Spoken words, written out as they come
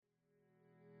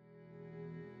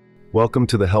Welcome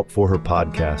to the Help for Her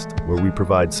podcast, where we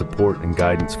provide support and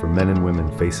guidance for men and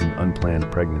women facing unplanned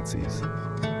pregnancies.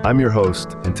 I'm your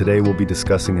host, and today we'll be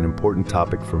discussing an important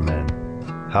topic for men: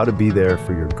 how to be there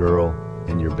for your girl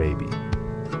and your baby.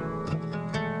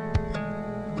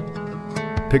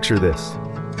 Picture this.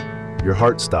 Your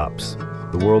heart stops.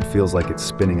 The world feels like it's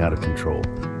spinning out of control.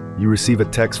 You receive a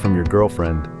text from your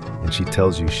girlfriend, and she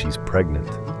tells you she's pregnant.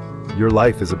 Your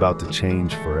life is about to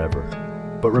change forever.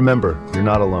 But remember, you're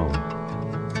not alone.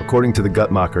 According to the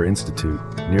Guttmacher Institute,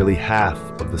 nearly half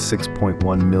of the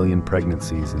 6.1 million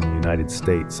pregnancies in the United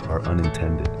States are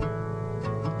unintended.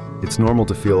 It's normal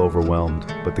to feel overwhelmed,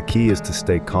 but the key is to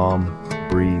stay calm,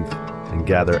 breathe, and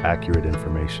gather accurate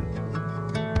information.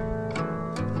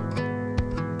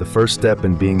 The first step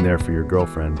in being there for your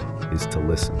girlfriend is to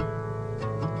listen.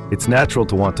 It's natural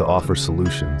to want to offer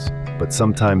solutions, but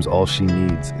sometimes all she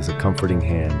needs is a comforting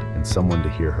hand and someone to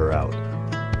hear her out.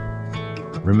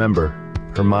 Remember,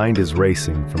 her mind is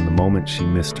racing from the moment she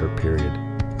missed her period.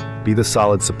 Be the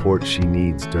solid support she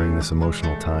needs during this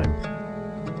emotional time.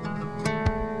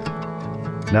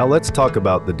 Now let's talk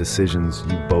about the decisions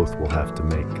you both will have to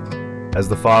make. As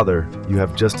the father, you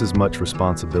have just as much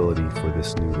responsibility for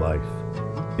this new life.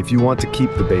 If you want to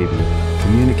keep the baby,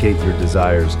 communicate your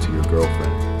desires to your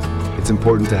girlfriend. It's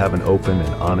important to have an open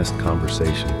and honest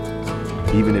conversation,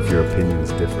 even if your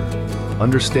opinions differ.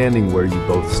 Understanding where you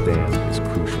both stand is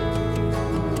crucial.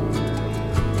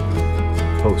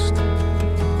 Host.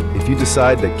 If you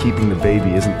decide that keeping the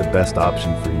baby isn't the best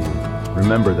option for you,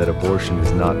 remember that abortion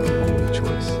is not the only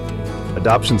choice.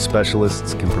 Adoption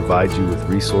specialists can provide you with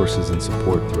resources and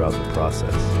support throughout the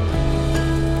process.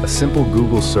 A simple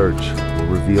Google search will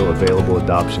reveal available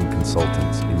adoption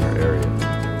consultants in your area.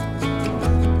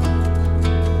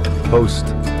 Host.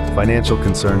 Financial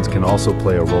concerns can also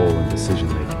play a role in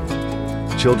decision-making.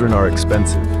 Children are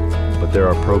expensive, but there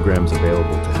are programs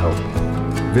available to help.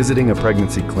 Visiting a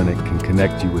pregnancy clinic can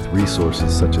connect you with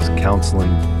resources such as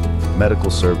counseling, medical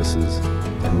services,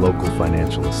 and local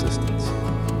financial assistance.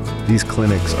 These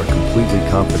clinics are completely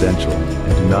confidential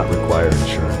and do not require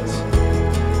insurance.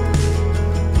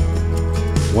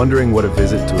 Wondering what a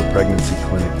visit to a pregnancy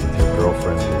clinic with your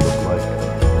girlfriend will look like?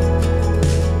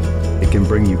 It can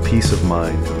bring you peace of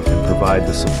mind and provide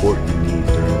the support you need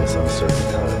during this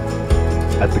uncertain time.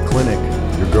 At the clinic,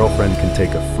 your girlfriend can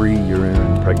take a free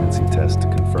urine pregnancy test to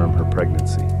confirm her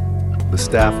pregnancy. The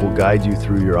staff will guide you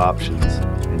through your options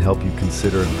and help you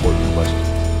consider important questions.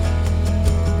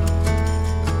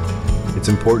 It's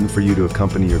important for you to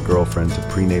accompany your girlfriend to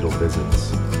prenatal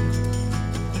visits.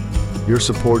 Your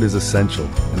support is essential,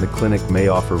 and the clinic may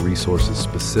offer resources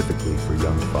specifically for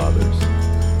young fathers.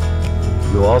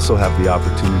 You'll also have the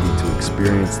opportunity to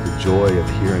experience the joy of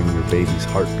hearing your baby's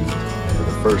heartbeat for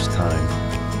the first time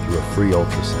through a free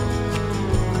ultrasound.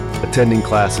 Attending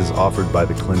classes offered by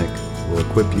the clinic will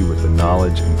equip you with the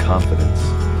knowledge and confidence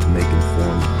to make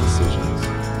informed decisions.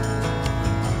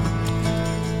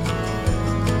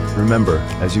 Remember,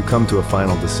 as you come to a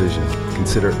final decision,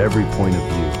 consider every point of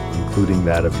view, including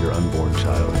that of your unborn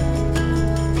child.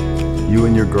 You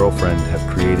and your girlfriend have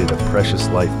created a precious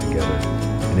life together,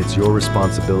 and it's your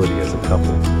responsibility as a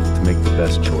couple to make the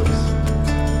best choice.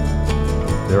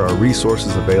 There are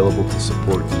resources available to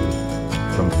support you,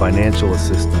 from financial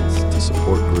assistance to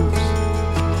support groups.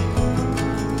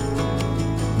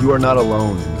 You are not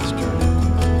alone in this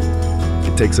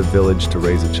journey. It takes a village to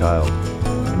raise a child,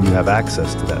 and you have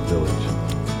access to that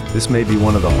village. This may be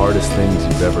one of the hardest things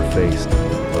you've ever faced,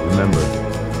 but remember,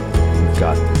 you've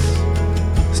got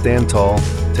this. Stand tall,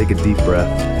 take a deep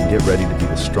breath, and get ready to be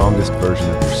the strongest version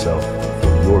of yourself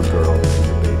for your girl and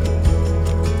your baby.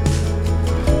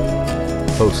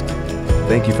 Host,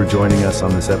 thank you for joining us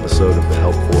on this episode of the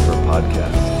Help for Her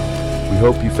podcast. We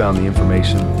hope you found the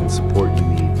information and support you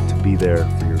need to be there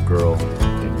for your girl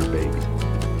and your baby.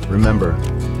 Remember,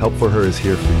 Help for Her is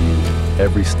here for you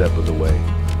every step of the way.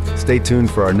 Stay tuned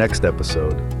for our next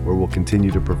episode, where we'll continue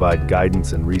to provide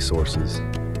guidance and resources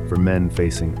for men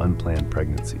facing unplanned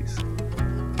pregnancies.